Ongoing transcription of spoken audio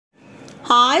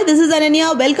Hi, this is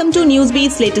Ananya. Welcome to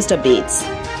NewzBeats latest updates.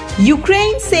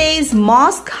 Ukraine says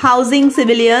mosque housing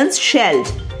civilians shelled.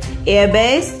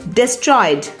 Airbase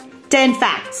destroyed. 10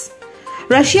 facts.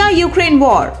 Russia-Ukraine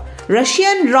war.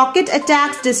 Russian rocket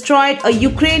attacks destroyed a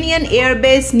Ukrainian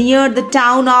airbase near the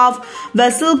town of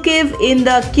Vasilkiv in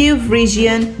the Kyiv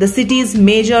region, the city's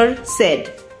mayor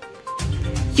said.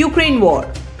 Ukraine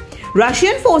war.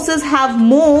 Russian forces have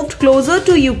moved closer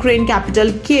to Ukraine capital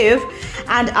Kyiv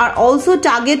and are also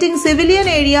targeting civilian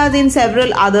areas in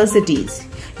several other cities.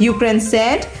 Ukraine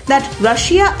said that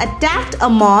Russia attacked a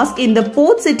mosque in the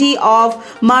port city of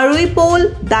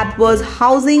Mariupol that was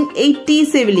housing 80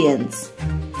 civilians.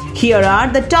 Here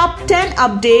are the top 10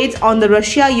 updates on the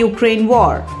Russia-Ukraine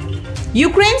war.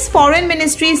 Ukraine's foreign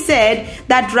ministry said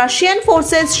that Russian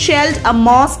forces shelled a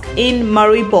mosque in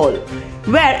Mariupol,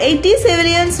 where 80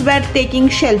 civilians were taking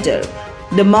shelter.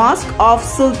 The mosque of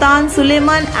Sultan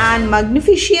Suleiman and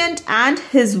Magnificent and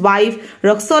his wife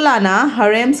Roxolana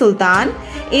Harem Sultan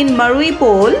in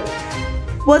Mariupol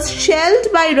was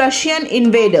shelled by Russian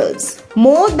invaders.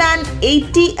 More than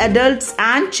 80 adults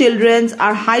and children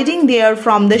are hiding there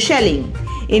from the shelling,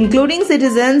 including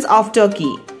citizens of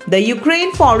Turkey, the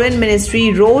Ukraine Foreign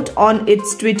Ministry wrote on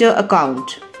its Twitter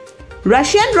account.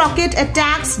 Russian rocket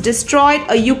attacks destroyed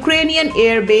a Ukrainian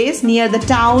airbase near the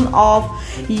town of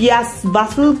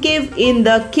Vasilkiv in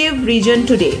the Kyiv region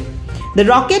today. The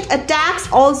rocket attacks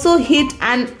also hit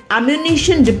an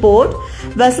ammunition depot,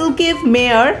 Vasilkiv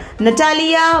Mayor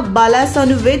Natalia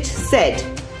Balasanovich said.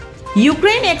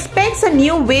 Ukraine expects a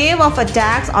new wave of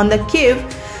attacks on the Kyiv,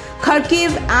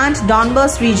 Kharkiv and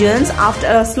Donbas regions after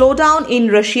a slowdown in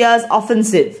Russia's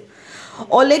offensive.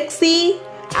 Oleksiy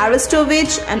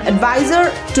Arestovich, an advisor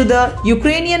to the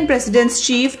Ukrainian president's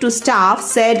chief of staff,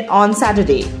 said on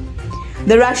Saturday.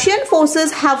 The Russian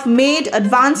forces have made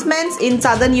advancements in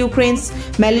southern Ukraine's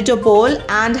Melitopol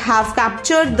and have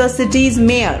captured the city's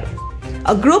mayor.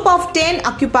 A group of 10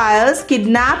 occupiers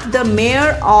kidnapped the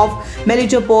mayor of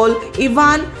Melitopol,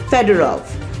 Ivan Fedorov,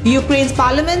 Ukraine's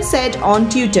parliament said on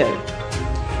Twitter.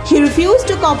 He refused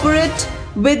to cooperate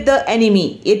with the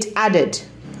enemy, it added.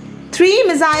 3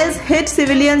 missiles hit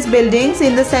civilians' buildings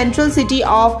in the central city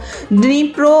of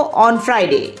Dnipro on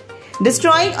Friday,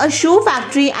 destroying a shoe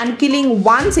factory and killing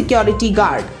 1 security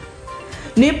guard.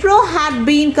 Dnipro had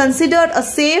been considered a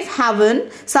safe haven,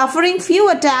 suffering few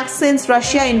attacks since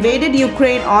Russia invaded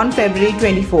Ukraine on February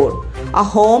 24. A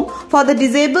home for the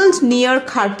disabled near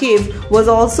Kharkiv was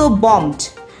also bombed,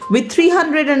 with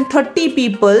 330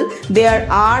 people there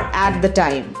are at the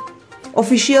time,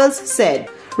 officials said.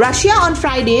 Russia on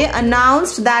Friday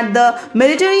announced that the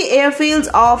military airfields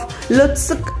of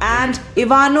Lutsk and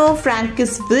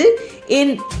Ivano-Frankivsk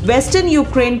in western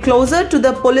Ukraine closer to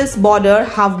the Polish border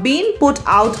have been put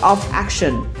out of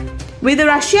action. With the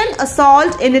Russian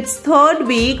assault in its 3rd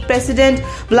week, President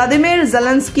Vladimir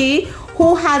Zelensky,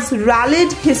 who has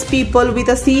rallied his people with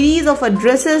a series of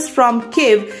addresses from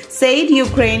Kyiv, said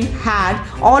Ukraine had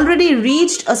already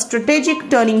reached a strategic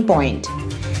turning point.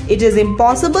 It is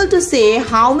impossible to say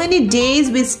how many days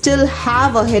we still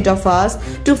have ahead of us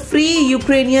to free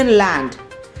Ukrainian land.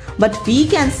 But we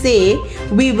can say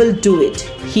we will do it,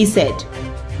 he said.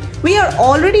 We are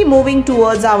already moving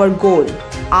towards our goal,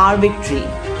 our victory.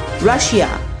 Russia,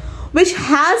 which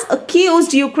has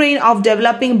accused Ukraine of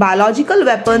developing biological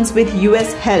weapons with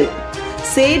US help,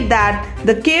 said that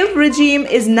the Kyiv regime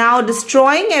is now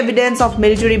destroying evidence of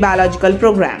military biological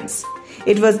programs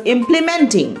it was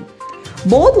implementing.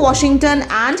 Both Washington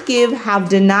and Kyiv have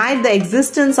denied the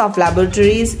existence of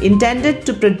laboratories intended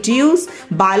to produce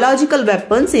biological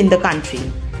weapons in the country.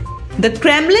 The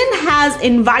Kremlin has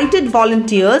invited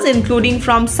volunteers, including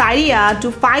from Syria,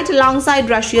 to fight alongside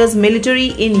Russia's military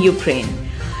in Ukraine.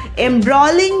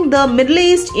 Embroiling the Middle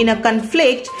East in a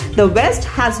conflict the West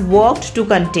has worked to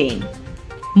contain.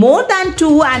 More than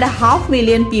 2.5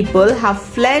 million people have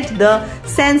fled the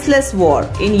senseless war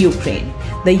in Ukraine,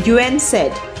 the UN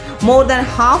said. More than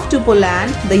half to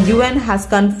Poland, the UN has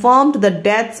confirmed the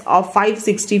deaths of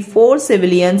 564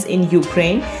 civilians in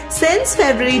Ukraine since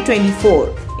February 24,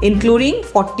 including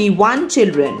 41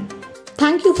 children.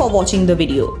 Thank you for watching the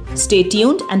video. Stay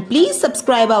tuned and please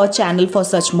subscribe our channel for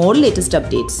such more latest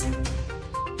updates.